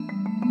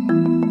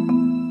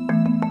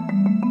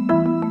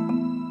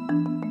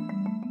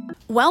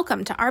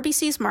Welcome to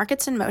RBC's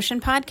Markets in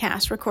Motion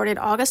podcast, recorded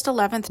August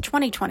 11th,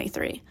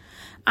 2023.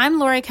 I'm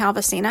Lori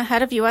Calvasina,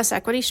 Head of U.S.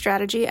 Equity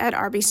Strategy at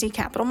RBC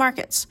Capital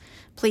Markets.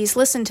 Please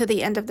listen to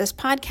the end of this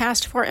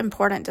podcast for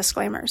important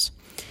disclaimers.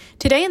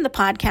 Today in the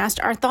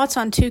podcast, our thoughts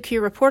on 2Q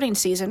reporting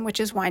season, which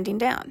is winding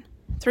down.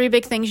 3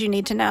 big things you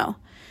need to know.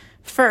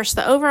 First,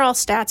 the overall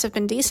stats have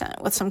been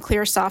decent, with some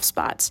clear soft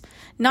spots.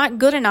 Not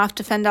good enough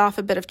to fend off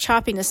a bit of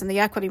choppiness in the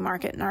equity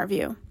market, in our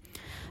view.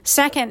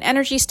 Second,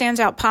 energy stands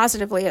out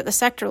positively at the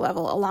sector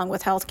level, along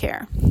with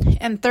healthcare.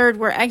 And third,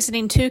 we're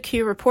exiting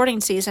 2Q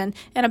reporting season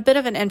in a bit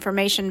of an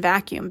information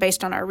vacuum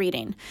based on our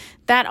reading.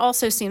 That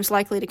also seems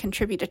likely to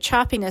contribute to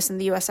choppiness in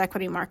the U.S.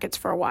 equity markets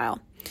for a while.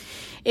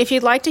 If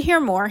you'd like to hear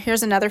more,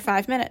 here's another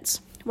 5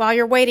 minutes. While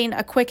you're waiting,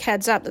 a quick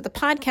heads up that the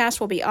podcast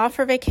will be off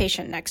for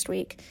vacation next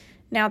week.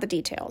 Now the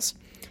details.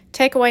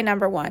 Takeaway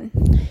number 1.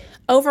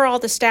 Overall,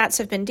 the stats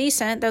have been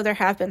decent, though there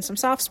have been some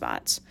soft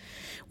spots.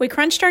 We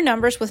crunched our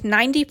numbers with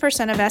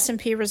 90% of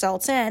S&P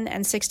results in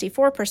and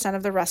 64%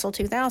 of the Russell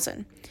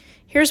 2000.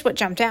 Here's what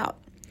jumped out.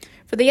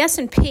 For the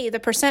S&P, the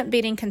percent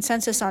beating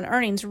consensus on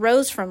earnings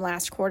rose from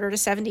last quarter to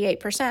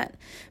 78%,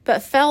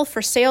 but fell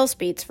for sales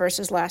beats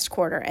versus last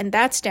quarter, and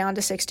that's down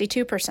to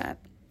 62%.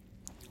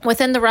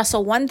 Within the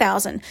Russell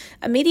 1000,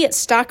 immediate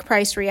stock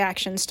price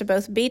reactions to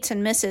both beats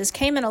and misses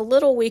came in a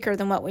little weaker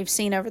than what we've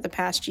seen over the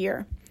past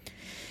year.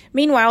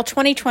 Meanwhile,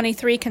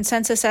 2023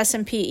 consensus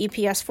S&P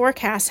EPS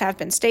forecasts have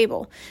been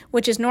stable,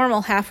 which is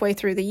normal halfway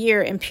through the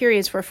year in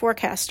periods where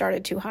forecasts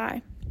started too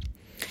high.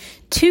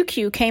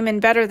 2Q came in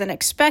better than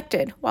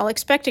expected, while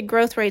expected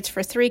growth rates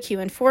for 3Q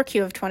and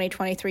 4Q of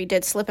 2023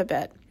 did slip a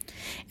bit.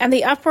 And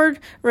the upward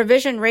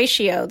revision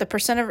ratio, the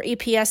percent of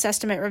EPS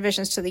estimate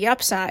revisions to the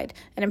upside,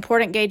 an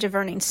important gauge of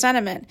earnings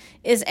sentiment,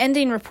 is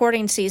ending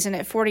reporting season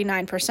at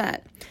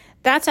 49%.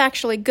 That's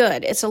actually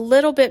good. It's a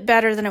little bit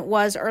better than it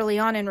was early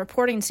on in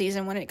reporting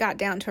season when it got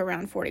down to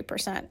around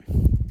 40%.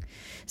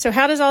 So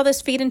how does all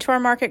this feed into our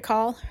market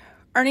call?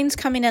 Earnings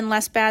coming in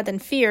less bad than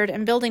feared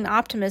and building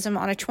optimism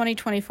on a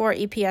 2024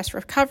 EPS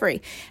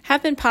recovery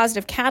have been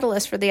positive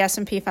catalysts for the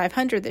S&P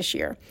 500 this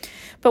year.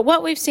 But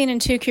what we've seen in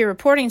 2Q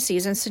reporting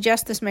season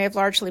suggests this may have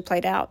largely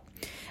played out.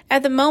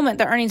 At the moment,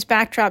 the earnings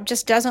backdrop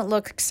just doesn't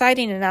look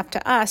exciting enough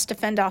to us to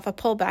fend off a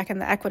pullback in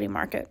the equity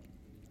market.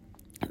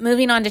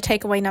 Moving on to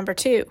takeaway number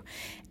 2,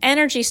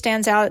 energy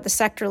stands out at the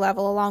sector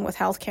level along with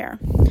healthcare.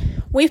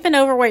 We've been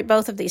overweight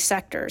both of these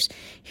sectors.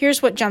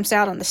 Here's what jumps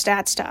out on the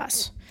stats to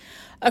us.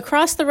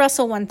 Across the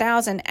Russell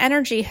 1000,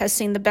 energy has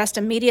seen the best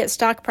immediate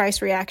stock price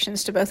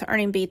reactions to both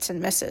earning beats and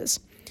misses.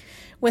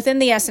 Within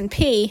the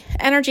S&P,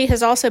 energy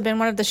has also been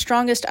one of the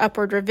strongest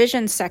upward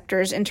revision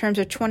sectors in terms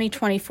of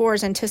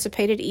 2024's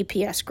anticipated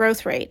EPS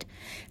growth rate.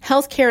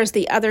 Healthcare is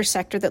the other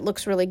sector that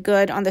looks really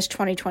good on this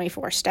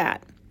 2024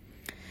 stat.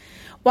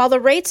 While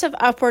the rates of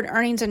upward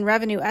earnings and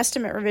revenue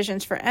estimate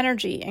revisions for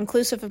energy,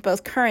 inclusive of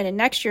both current and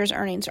next year's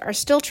earnings, are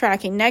still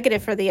tracking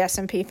negative for the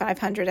S&P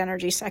 500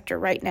 energy sector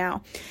right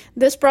now,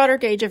 this broader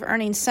gauge of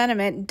earnings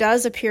sentiment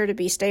does appear to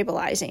be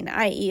stabilizing,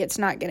 i.e. it's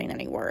not getting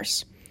any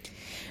worse.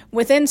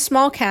 Within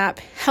small cap,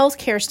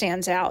 healthcare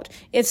stands out.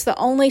 It's the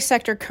only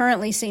sector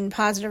currently seeing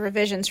positive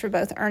revisions for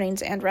both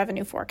earnings and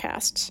revenue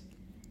forecasts.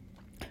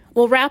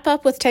 We'll wrap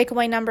up with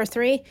takeaway number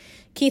 3,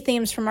 key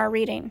themes from our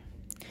reading.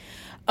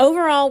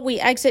 Overall, we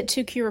exit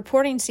 2Q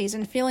reporting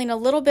season feeling a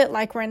little bit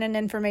like we're in an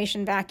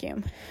information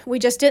vacuum. We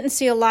just didn't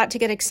see a lot to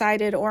get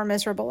excited or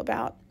miserable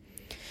about.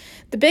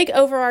 The big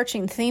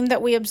overarching theme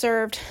that we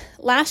observed,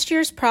 last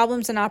year's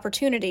problems and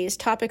opportunities,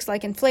 topics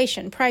like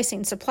inflation,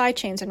 pricing, supply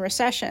chains, and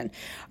recession,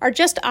 are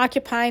just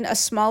occupying a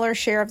smaller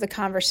share of the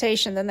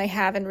conversation than they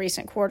have in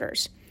recent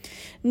quarters.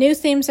 New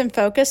themes in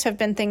focus have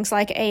been things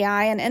like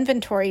AI and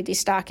inventory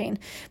destocking,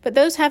 but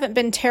those haven't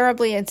been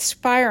terribly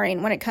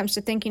inspiring when it comes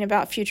to thinking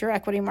about future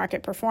equity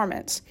market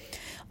performance.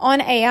 On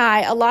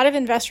AI, a lot of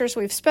investors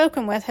we've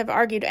spoken with have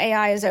argued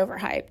AI is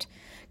overhyped.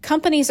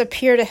 Companies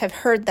appear to have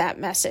heard that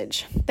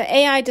message. The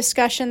AI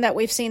discussion that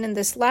we've seen in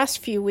this last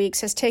few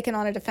weeks has taken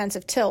on a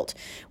defensive tilt,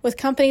 with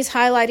companies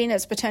highlighting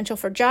its potential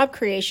for job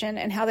creation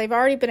and how they've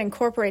already been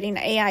incorporating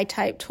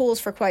AI-type tools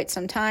for quite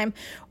some time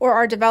or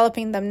are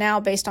developing them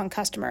now based on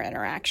customer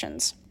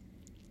interactions.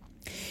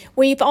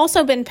 We've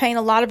also been paying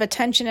a lot of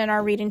attention in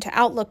our reading to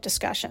outlook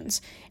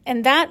discussions,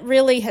 and that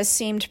really has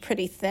seemed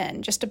pretty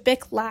thin, just a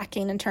bit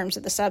lacking in terms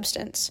of the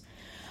substance.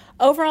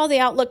 Overall, the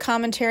outlook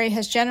commentary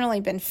has generally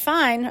been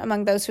fine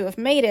among those who have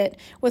made it,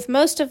 with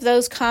most of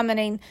those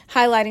commenting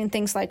highlighting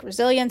things like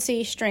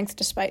resiliency, strength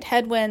despite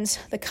headwinds,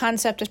 the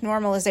concept of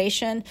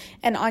normalization,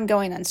 and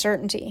ongoing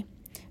uncertainty.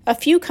 A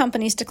few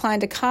companies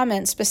declined to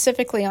comment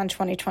specifically on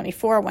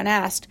 2024 when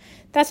asked.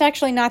 That's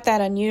actually not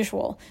that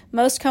unusual.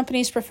 Most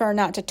companies prefer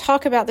not to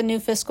talk about the new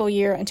fiscal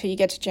year until you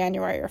get to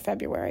January or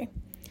February.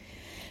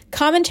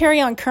 Commentary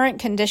on current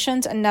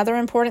conditions, another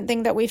important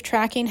thing that we've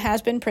tracking,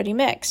 has been pretty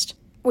mixed.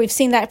 We've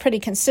seen that pretty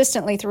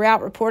consistently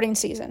throughout reporting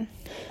season.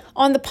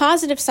 On the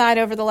positive side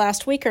over the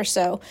last week or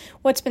so,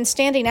 what's been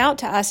standing out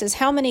to us is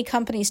how many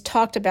companies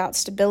talked about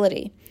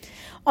stability.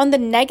 On the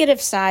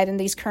negative side in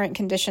these current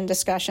condition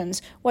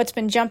discussions, what's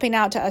been jumping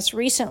out to us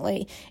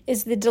recently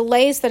is the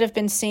delays that have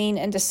been seen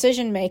in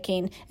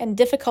decision-making and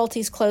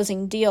difficulties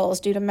closing deals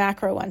due to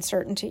macro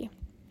uncertainty.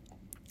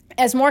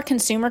 As more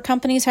consumer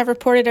companies have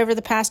reported over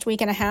the past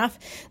week and a half,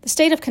 the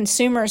state of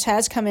consumers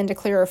has come into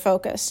clearer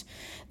focus.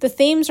 The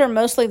themes are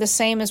mostly the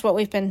same as what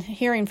we've been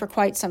hearing for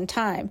quite some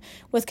time,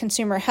 with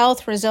consumer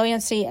health,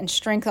 resiliency, and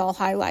strength all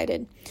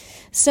highlighted.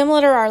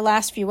 Similar to our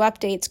last few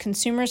updates,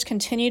 consumers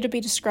continue to be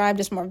described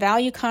as more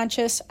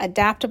value-conscious,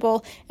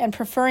 adaptable, and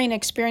preferring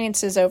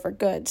experiences over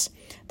goods.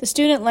 The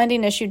student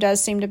lending issue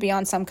does seem to be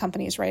on some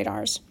companies'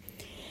 radars.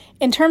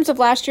 In terms of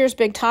last year's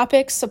big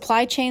topics,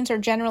 supply chains are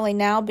generally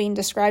now being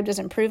described as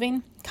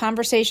improving.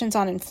 Conversations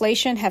on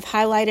inflation have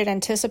highlighted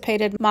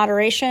anticipated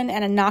moderation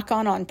and a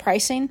knock-on on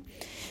pricing.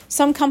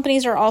 Some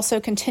companies are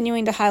also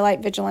continuing to highlight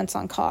vigilance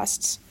on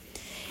costs.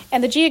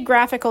 And the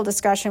geographical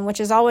discussion, which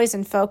is always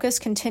in focus,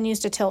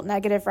 continues to tilt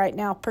negative right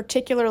now,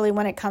 particularly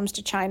when it comes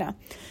to China.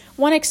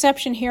 One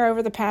exception here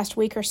over the past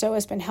week or so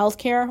has been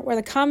healthcare, where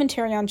the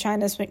commentary on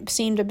China has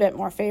seemed a bit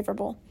more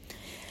favorable.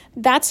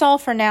 That's all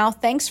for now.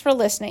 Thanks for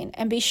listening,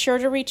 and be sure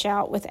to reach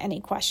out with any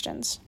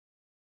questions.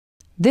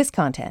 This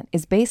content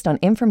is based on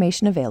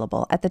information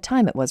available at the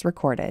time it was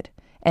recorded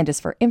and is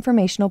for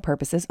informational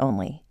purposes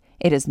only.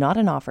 It is not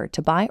an offer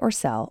to buy or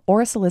sell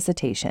or a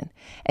solicitation,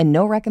 and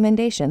no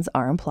recommendations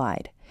are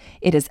implied.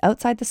 It is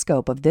outside the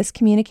scope of this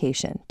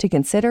communication to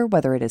consider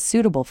whether it is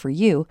suitable for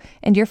you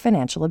and your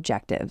financial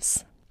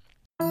objectives.